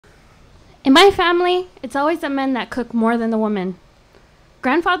In my family, it's always the men that cook more than the women.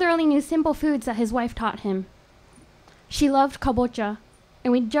 Grandfather only knew simple foods that his wife taught him. She loved kabocha,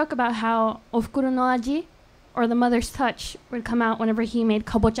 and we'd joke about how ofukuro no aji, or the mother's touch, would come out whenever he made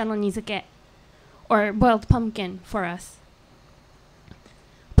kabocha no nizuke, or boiled pumpkin, for us.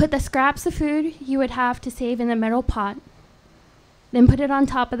 Put the scraps of food you would have to save in the metal pot, then put it on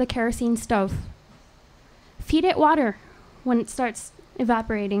top of the kerosene stove. Feed it water when it starts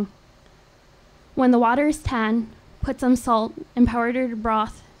evaporating. When the water is tan, put some salt and powdered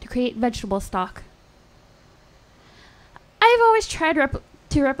broth to create vegetable stock. I've always tried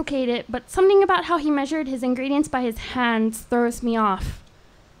to replicate it, but something about how he measured his ingredients by his hands throws me off.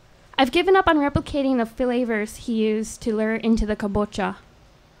 I've given up on replicating the flavors he used to lure into the kabocha.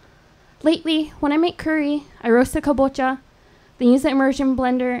 Lately, when I make curry, I roast the kabocha, then use the immersion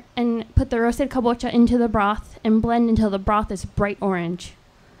blender and put the roasted kabocha into the broth and blend until the broth is bright orange.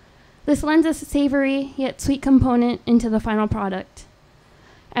 This lends a savory yet sweet component into the final product.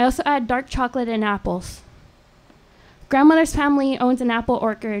 I also add dark chocolate and apples. Grandmother's family owns an apple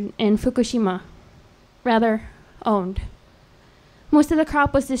orchard in Fukushima. Rather, owned. Most of the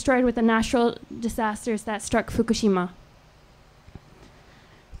crop was destroyed with the natural disasters that struck Fukushima.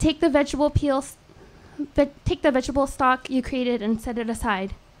 Take the vegetable stock you created and set it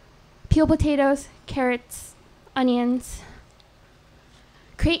aside. Peel potatoes, carrots, onions.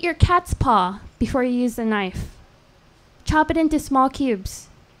 Create your cat's paw before you use the knife. Chop it into small cubes.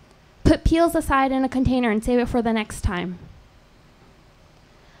 Put peels aside in a container and save it for the next time.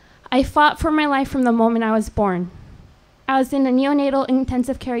 I fought for my life from the moment I was born. I was in a neonatal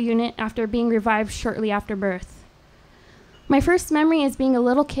intensive care unit after being revived shortly after birth. My first memory is being a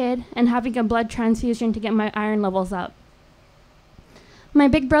little kid and having a blood transfusion to get my iron levels up. My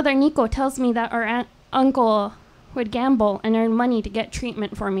big brother Nico tells me that our uncle would gamble and earn money to get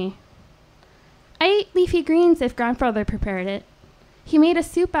treatment for me. I ate leafy greens if grandfather prepared it. He made a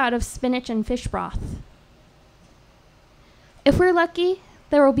soup out of spinach and fish broth. If we're lucky,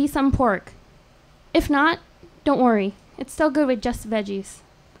 there will be some pork. If not, don't worry. It's still good with just veggies.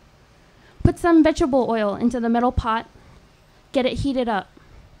 Put some vegetable oil into the metal pot. Get it heated up.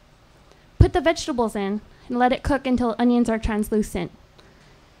 Put the vegetables in and let it cook until onions are translucent.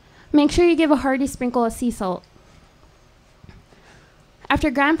 Make sure you give a hearty sprinkle of sea salt. After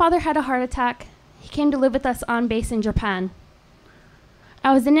grandfather had a heart attack, he came to live with us on base in Japan.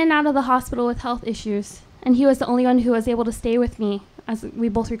 I was in and out of the hospital with health issues, and he was the only one who was able to stay with me as we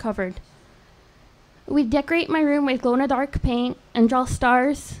both recovered. We'd decorate my room with glow-in-the-dark paint and draw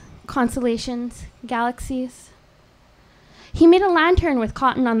stars, constellations, galaxies. He made a lantern with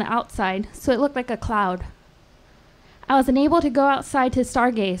cotton on the outside, so it looked like a cloud. I was unable to go outside to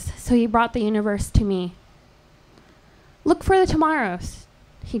stargaze, so he brought the universe to me. Look for the tomorrows,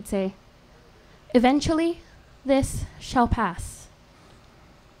 he'd say. Eventually, this shall pass.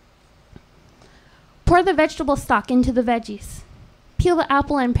 Pour the vegetable stock into the veggies. Peel the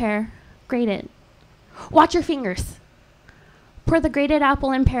apple and pear, grate it. Watch your fingers. Pour the grated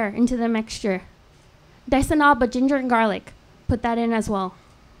apple and pear into the mixture. Dice a knob of ginger and garlic. Put that in as well.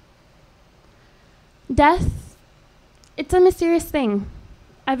 Death, it's a mysterious thing.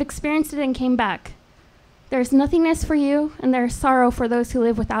 I've experienced it and came back. There's nothingness for you, and there's sorrow for those who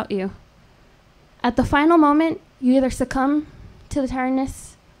live without you. At the final moment, you either succumb to the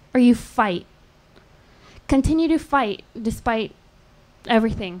tiredness or you fight. Continue to fight despite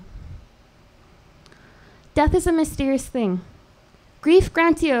everything. Death is a mysterious thing. Grief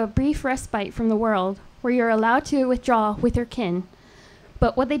grants you a brief respite from the world where you're allowed to withdraw with your kin.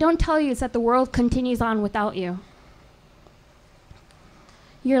 But what they don't tell you is that the world continues on without you.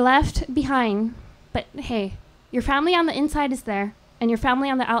 You're left behind, but hey, your family on the inside is there, and your family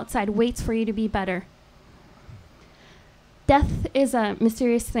on the outside waits for you to be better. Death is a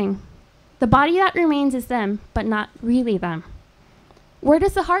mysterious thing. The body that remains is them, but not really them. Where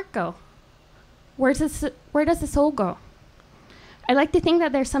does the heart go? Where does the soul go? I like to think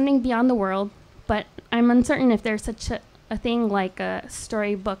that there's something beyond the world, but I'm uncertain if there's such a thing like a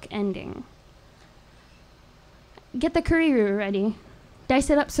storybook ending. Get the curry roux ready. Dice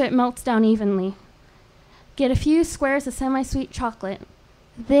it up so it melts down evenly. Get a few squares of semi-sweet chocolate.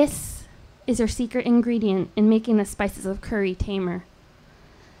 This is your secret ingredient in making the spices of curry tamer.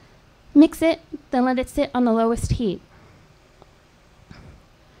 Mix it, then let it sit on the lowest heat.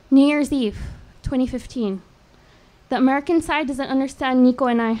 New Year's Eve, 2015. The American side doesn't understand Nico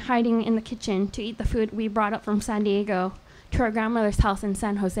and I hiding in the kitchen to eat the food we brought up from San Diego to our grandmother's house in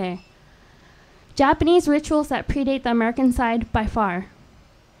San Jose. Japanese rituals that predate the American side by far.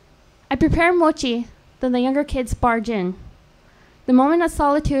 I prepare mochi, then the younger kids barge in. The moment of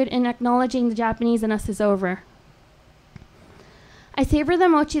solitude in acknowledging the Japanese in us is over. I savor the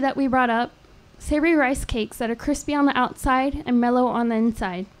mochi that we brought up, savory rice cakes that are crispy on the outside and mellow on the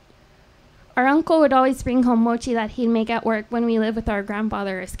inside. Our uncle would always bring home mochi that he'd make at work when we lived with our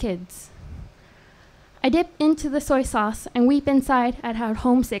grandfather as kids. I dip into the soy sauce and weep inside at how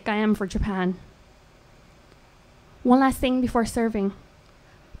homesick I am for Japan. One last thing before serving.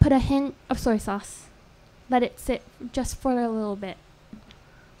 Put a hint of soy sauce. Let it sit just for a little bit.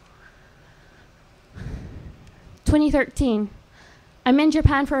 2013. I'm in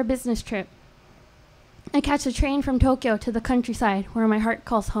Japan for a business trip. I catch a train from Tokyo to the countryside where my heart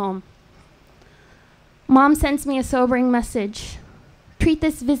calls home. Mom sends me a sobering message. Treat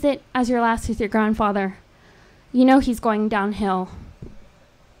this visit as your last with your grandfather. You know he's going downhill.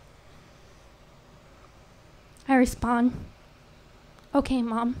 I respond, okay,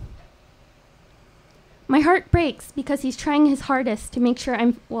 Mom. My heart breaks because he's trying his hardest to make sure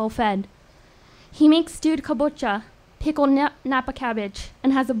I'm well fed. He makes stewed kabocha, pickled napa cabbage,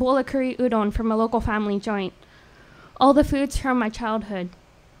 and has a bowl of curry udon from a local family joint. All the foods from my childhood.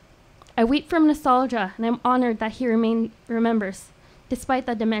 I weep from nostalgia, and I'm honored that he remembers, despite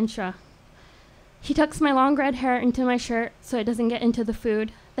the dementia. He tucks my long red hair into my shirt so it doesn't get into the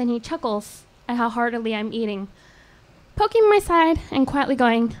food. Then he chuckles at how heartily I'm eating, poking my side and quietly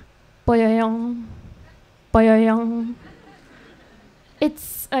going, boyoyong, boyoyong.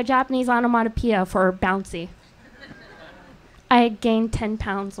 It's a Japanese onomatopoeia for bouncy. I gained 10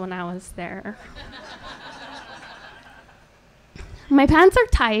 pounds when I was there. My pants are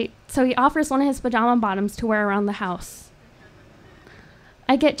tight, so he offers one of his pajama bottoms to wear around the house.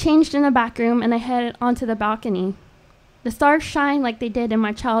 I get changed in the back room and I head onto the balcony. The stars shine like they did in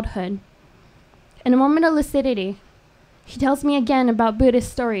my childhood. In a moment of lucidity, he tells me again about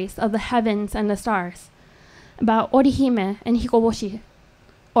Buddhist stories of the heavens and the stars, about Orihime and Hikoboshi,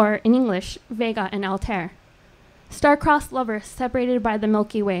 or in English, Vega and Altair, star-crossed lovers separated by the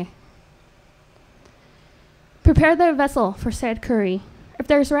Milky Way. Prepare the vessel for said curry. If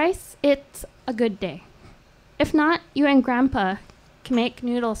there's rice, it's a good day. If not, you and Grandpa can make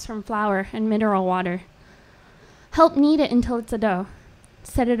noodles from flour and mineral water. Help knead it until it's a dough.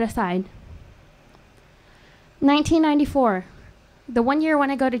 Set it aside. 1994, the 1 year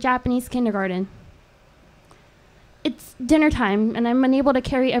when I go to Japanese kindergarten. It's dinner time and I'm unable to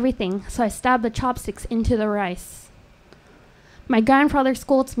carry everything, so I stab the chopsticks into the rice. My grandfather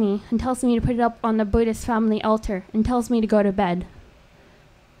scolds me and tells me to put it up on the Buddhist family altar and tells me to go to bed.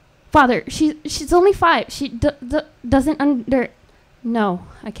 Father, she's only 5. She doesn't No,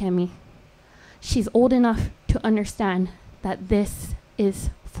 Akemi. She's old enough to understand that this is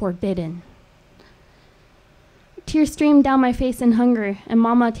forbidden. Tears stream down my face in hunger, and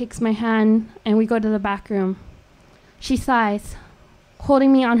Mama takes my hand and we go to the back room. She sighs,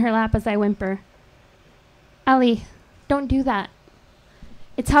 holding me on her lap as I whimper. Ali, don't do that.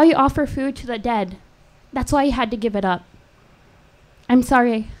 It's how you offer food to the dead. That's why you had to give it up. I'm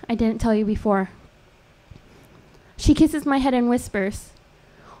sorry I didn't tell you before. She kisses my head and whispers,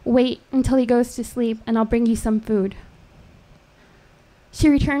 wait until he goes to sleep and I'll bring you some food. She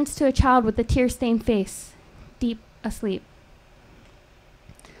returns to a child with a tear-stained face, deep asleep.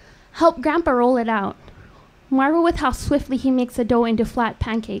 Help Grandpa roll it out. Marvel with how swiftly he makes the dough into flat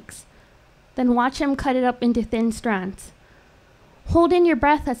pancakes. Then watch him cut it up into thin strands. Hold in your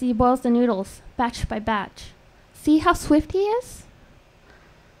breath as he boils the noodles, batch by batch. See how swift he is?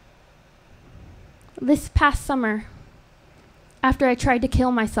 This past summer, after I tried to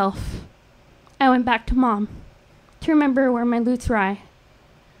kill myself, I went back to Mom to remember where my roots lie,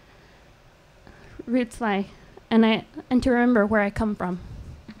 and to remember where I come from.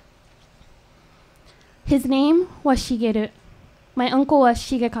 His name was Shigeru. My uncle was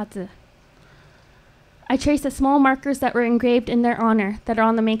Shigekatsu. I traced the small markers that were engraved in their honor that are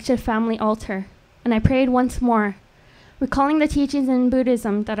on the makeshift family altar, and I prayed once more, recalling the teachings in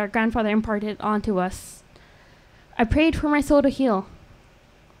Buddhism that our grandfather imparted onto us. I prayed for my soul to heal.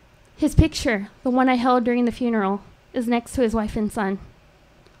 His picture, the one I held during the funeral, is next to his wife and son.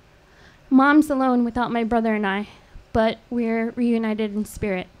 Mom's alone without my brother and I, but we're reunited in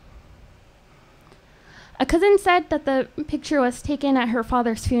spirit. A cousin said that the picture was taken at her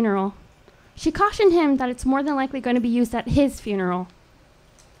father's funeral. She cautioned him that it's more than likely going to be used at his funeral.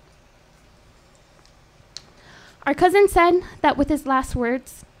 Our cousin said that with his last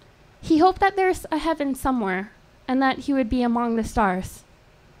words, he hoped that there's a heaven somewhere and that he would be among the stars.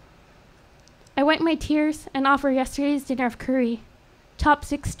 I wipe my tears and offer yesterday's dinner of curry,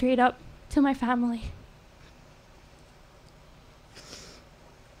 chopsticks straight up, to my family.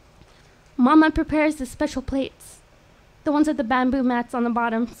 Mama prepares the special plates. the ones with the bamboo mats on the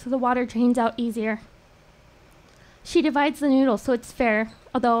bottom so the water drains out easier. She divides the noodles so it's fair,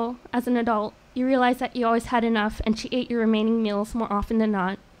 although, as an adult, you realize that you always had enough and she ate your remaining meals more often than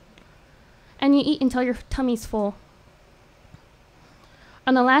not. And you eat until your tummy's full.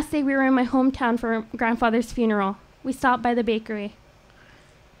 On the last day we were in my hometown for grandfather's funeral, we stopped by the bakery.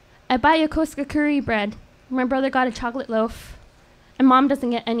 I buy Yokosuka curry bread. My brother got a chocolate loaf, and Mom doesn't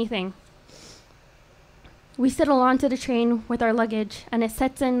get anything. We settle onto the train with our luggage, and it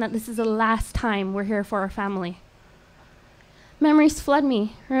sets in that this is the last time we're here for our family. Memories flood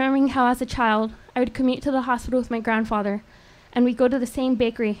me, remembering how as a child, I would commute to the hospital with my grandfather, and we'd go to the same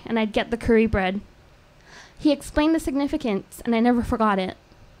bakery, and I'd get the curry bread. He explained the significance, and I never forgot it.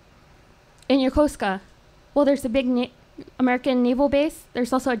 In Yokosuka, well, there's a big American naval base.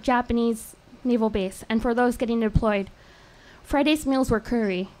 There's also a Japanese naval base, and for those getting deployed, Friday's meals were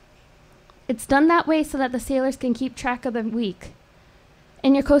curry. It's done that way so that the sailors can keep track of the week.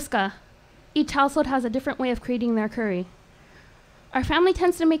 In Yokosuka, each household has a different way of creating their curry. Our family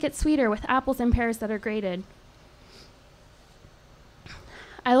tends to make it sweeter with apples and pears that are grated.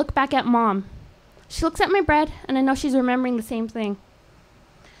 I look back at Mom. She looks at my bread, and I know she's remembering the same thing.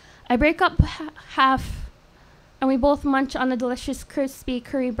 I break up half, and we both munch on the delicious, crispy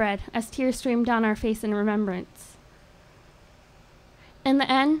curry bread as tears stream down our face in remembrance. In the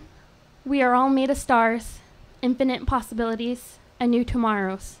end, we are all made of stars, infinite possibilities, and new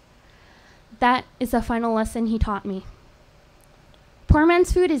tomorrows. That is the final lesson he taught me. Poor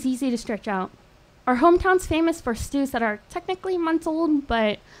man's food is easy to stretch out. Our hometown's famous for stews that are technically months old,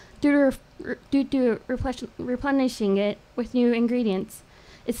 but due to replenishing it with new ingredients,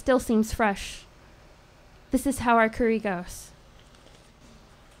 it still seems fresh. This is how our curry goes.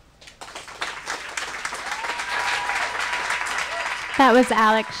 That was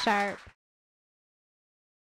Alix Sharp.